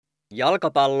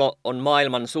Jalkapallo on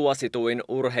maailman suosituin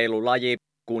urheilulaji,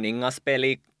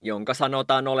 kuningaspeli, jonka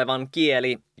sanotaan olevan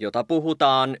kieli, jota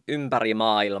puhutaan ympäri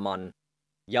maailman.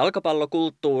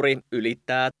 Jalkapallokulttuuri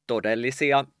ylittää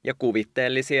todellisia ja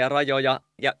kuvitteellisia rajoja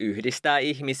ja yhdistää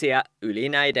ihmisiä yli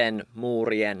näiden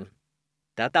muurien.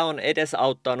 Tätä on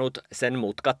edesauttanut sen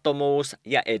mutkattomuus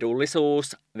ja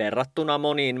edullisuus verrattuna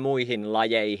moniin muihin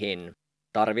lajeihin.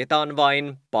 Tarvitaan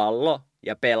vain pallo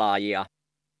ja pelaajia.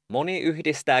 Moni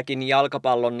yhdistääkin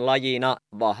jalkapallon lajina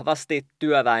vahvasti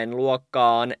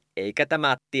työväenluokkaan, eikä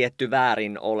tämä tietty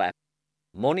väärin ole.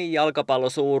 Moni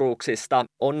jalkapallosuuruuksista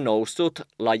on noussut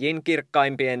lajin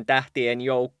kirkkaimpien tähtien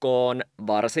joukkoon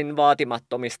varsin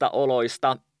vaatimattomista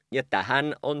oloista, ja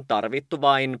tähän on tarvittu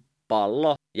vain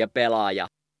pallo ja pelaaja.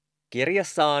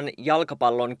 Kirjassaan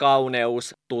Jalkapallon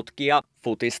kauneus tutkija,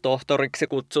 futistohtoriksi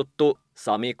kutsuttu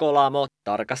Sami Kolamo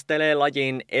tarkastelee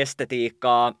lajin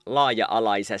estetiikkaa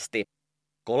laaja-alaisesti.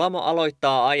 Kolamo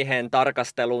aloittaa aiheen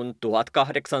tarkastelun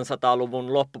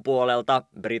 1800-luvun loppupuolelta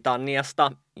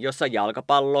Britanniasta, jossa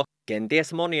jalkapallo,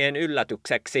 kenties monien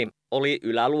yllätykseksi, oli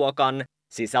yläluokan,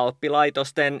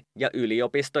 sisäoppilaitosten ja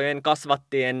yliopistojen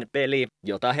kasvattien peli,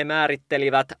 jota he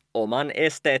määrittelivät oman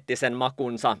esteettisen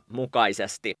makunsa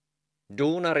mukaisesti.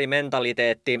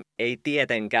 Duunarimentaliteetti ei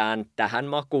tietenkään tähän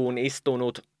makuun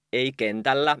istunut, ei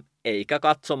kentällä eikä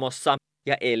katsomossa,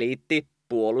 ja eliitti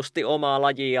puolusti omaa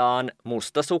lajiaan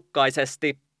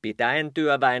mustasukkaisesti pitäen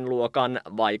työväenluokan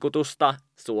vaikutusta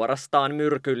suorastaan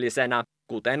myrkyllisenä,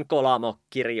 kuten Kolamo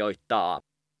kirjoittaa.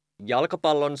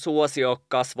 Jalkapallon suosio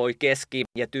kasvoi keski-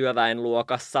 ja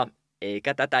työväenluokassa,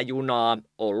 eikä tätä junaa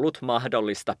ollut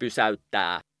mahdollista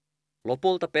pysäyttää.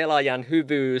 Lopulta pelaajan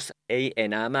hyvyys ei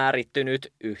enää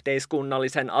määrittynyt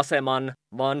yhteiskunnallisen aseman,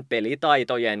 vaan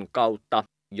pelitaitojen kautta,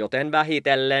 joten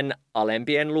vähitellen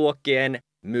alempien luokkien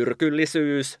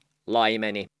myrkyllisyys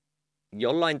laimeni.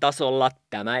 Jollain tasolla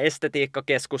tämä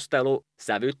estetiikkakeskustelu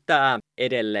sävyttää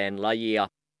edelleen lajia.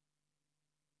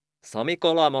 Sami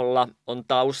Kolamolla on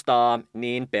taustaa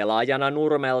niin pelaajana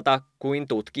Nurmelta kuin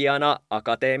tutkijana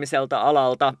akateemiselta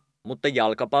alalta, mutta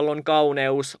jalkapallon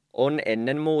kauneus on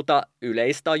ennen muuta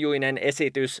yleistajuinen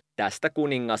esitys tästä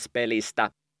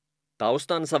kuningaspelistä.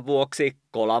 Taustansa vuoksi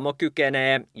Kolamo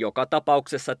kykenee joka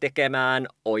tapauksessa tekemään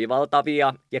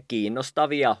oivaltavia ja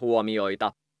kiinnostavia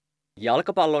huomioita.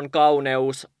 Jalkapallon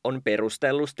kauneus on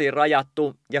perustellusti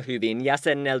rajattu ja hyvin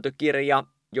jäsennelty kirja,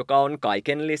 joka on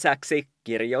kaiken lisäksi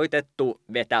kirjoitettu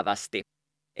vetävästi.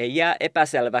 Ei jää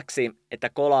epäselväksi, että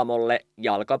Kolamolle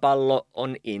jalkapallo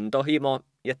on intohimo,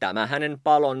 ja tämä hänen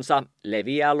palonsa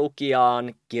leviää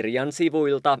lukijaan kirjan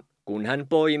sivuilta, kun hän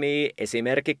poimii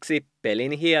esimerkiksi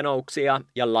pelin hienouksia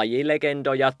ja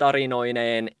lajilegendoja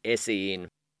tarinoineen esiin.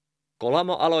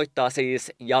 Kolamo aloittaa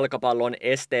siis jalkapallon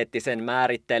esteettisen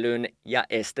määrittelyn ja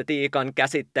estetiikan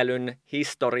käsittelyn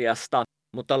historiasta,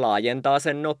 mutta laajentaa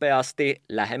sen nopeasti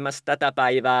lähemmäs tätä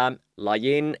päivää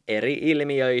lajin eri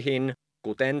ilmiöihin,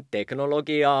 kuten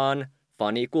teknologiaan,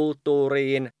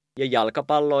 fanikulttuuriin ja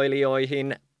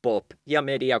jalkapalloilijoihin pop- ja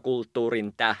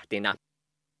mediakulttuurin tähtinä.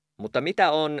 Mutta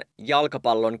mitä on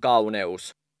jalkapallon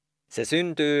kauneus? Se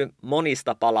syntyy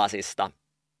monista palasista.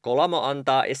 Kolamo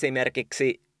antaa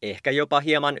esimerkiksi ehkä jopa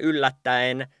hieman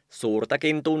yllättäen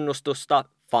suurtakin tunnustusta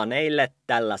faneille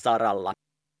tällä saralla.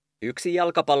 Yksi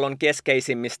jalkapallon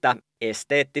keskeisimmistä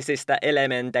esteettisistä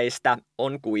elementeistä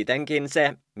on kuitenkin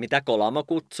se, mitä Kolamo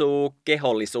kutsuu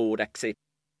kehollisuudeksi.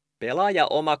 Pelaaja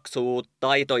omaksuu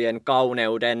taitojen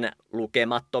kauneuden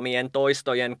lukemattomien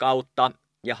toistojen kautta,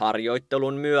 ja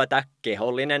harjoittelun myötä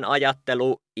kehollinen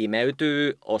ajattelu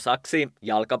imeytyy osaksi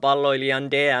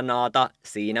jalkapalloilijan DNAta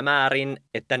siinä määrin,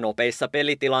 että nopeissa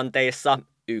pelitilanteissa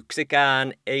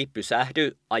yksikään ei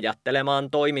pysähdy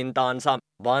ajattelemaan toimintaansa,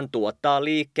 vaan tuottaa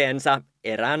liikkeensä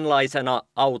eräänlaisena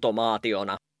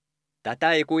automaationa.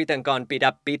 Tätä ei kuitenkaan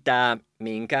pidä pitää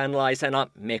minkäänlaisena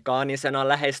mekaanisena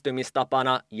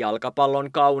lähestymistapana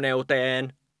jalkapallon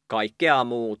kauneuteen, kaikkea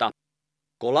muuta.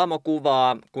 Kolamo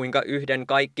kuvaa, kuinka yhden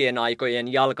kaikkien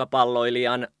aikojen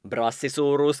jalkapalloilijan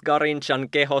brassisuurus Garinchan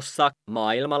kehossa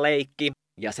maailmaleikki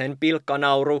ja sen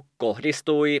pilkkanauru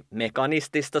kohdistui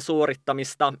mekanistista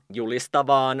suorittamista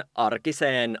julistavaan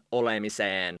arkiseen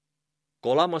olemiseen.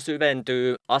 Kolamo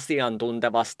syventyy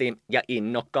asiantuntevasti ja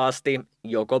innokkaasti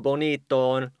joko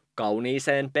bonitoon,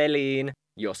 kauniiseen peliin,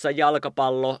 jossa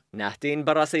jalkapallo nähtiin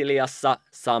Brasiliassa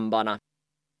sambana.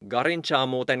 Garinchaa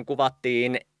muuten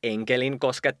kuvattiin enkelin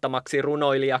koskettamaksi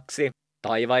runoilijaksi,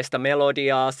 taivaista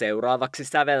melodiaa seuraavaksi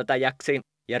säveltäjäksi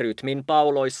ja rytmin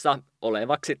pauloissa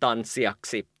olevaksi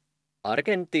tanssijaksi.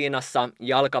 Argentiinassa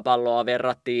jalkapalloa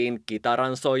verrattiin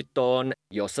kitaran soittoon,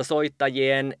 jossa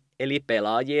soittajien eli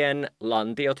pelaajien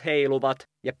lantiot heiluvat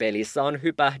ja pelissä on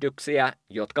hypähdyksiä,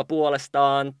 jotka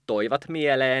puolestaan toivat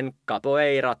mieleen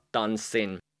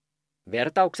capoeira-tanssin.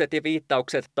 Vertaukset ja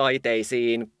viittaukset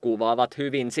taiteisiin kuvaavat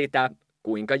hyvin sitä,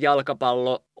 kuinka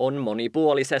jalkapallo on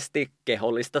monipuolisesti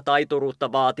kehollista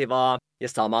taituruutta vaativaa ja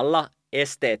samalla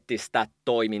esteettistä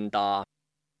toimintaa.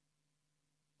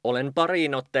 Olen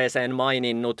pariin otteeseen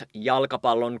maininnut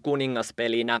jalkapallon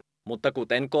kuningaspelinä, mutta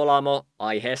kuten Kolamo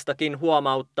aiheestakin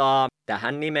huomauttaa,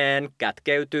 tähän nimeen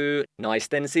kätkeytyy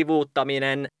naisten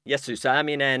sivuuttaminen ja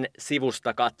sysääminen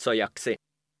sivusta katsojaksi.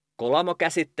 Kolamo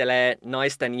käsittelee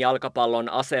naisten jalkapallon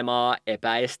asemaa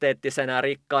epäesteettisenä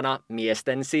rikkana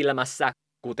miesten silmässä,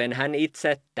 kuten hän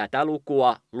itse tätä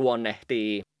lukua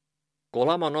luonnehtii.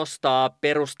 Kolamo nostaa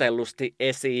perustellusti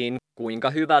esiin, kuinka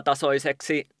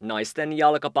hyvätasoiseksi naisten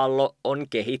jalkapallo on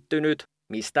kehittynyt,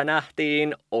 mistä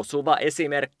nähtiin osuva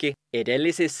esimerkki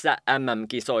edellisissä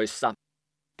MM-kisoissa.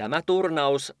 Tämä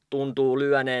turnaus tuntuu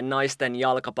lyöneen naisten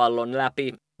jalkapallon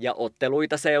läpi ja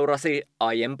otteluita seurasi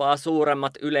aiempaa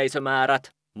suuremmat yleisömäärät,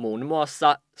 muun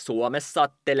muassa Suomessa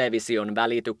television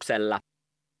välityksellä.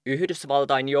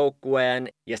 Yhdysvaltain joukkueen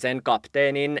ja sen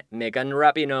kapteenin Megan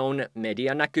Rapinoen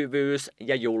medianäkyvyys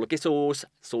ja julkisuus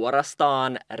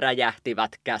suorastaan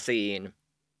räjähtivät käsiin.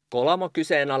 Kolamo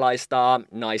kyseenalaistaa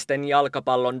naisten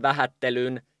jalkapallon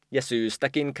vähättelyn ja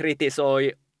syystäkin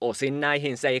kritisoi osin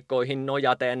näihin seikkoihin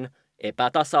nojaten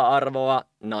epätasa-arvoa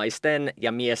naisten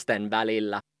ja miesten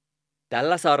välillä.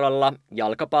 Tällä saralla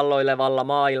jalkapalloilevalla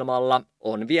maailmalla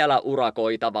on vielä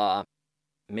urakoitavaa.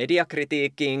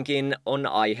 Mediakritiikkiinkin on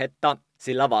aihetta,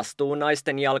 sillä vastuu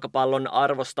naisten jalkapallon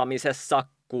arvostamisessa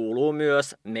kuuluu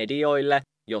myös medioille,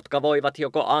 jotka voivat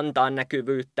joko antaa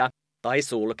näkyvyyttä tai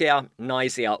sulkea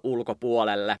naisia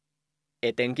ulkopuolelle.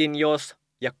 Etenkin jos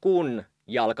ja kun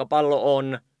jalkapallo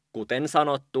on, kuten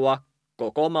sanottua,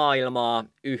 koko maailmaa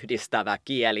yhdistävä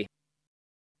kieli.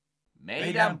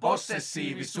 Meidän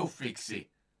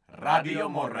possessiivisuffiksi Radio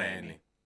Moreeni.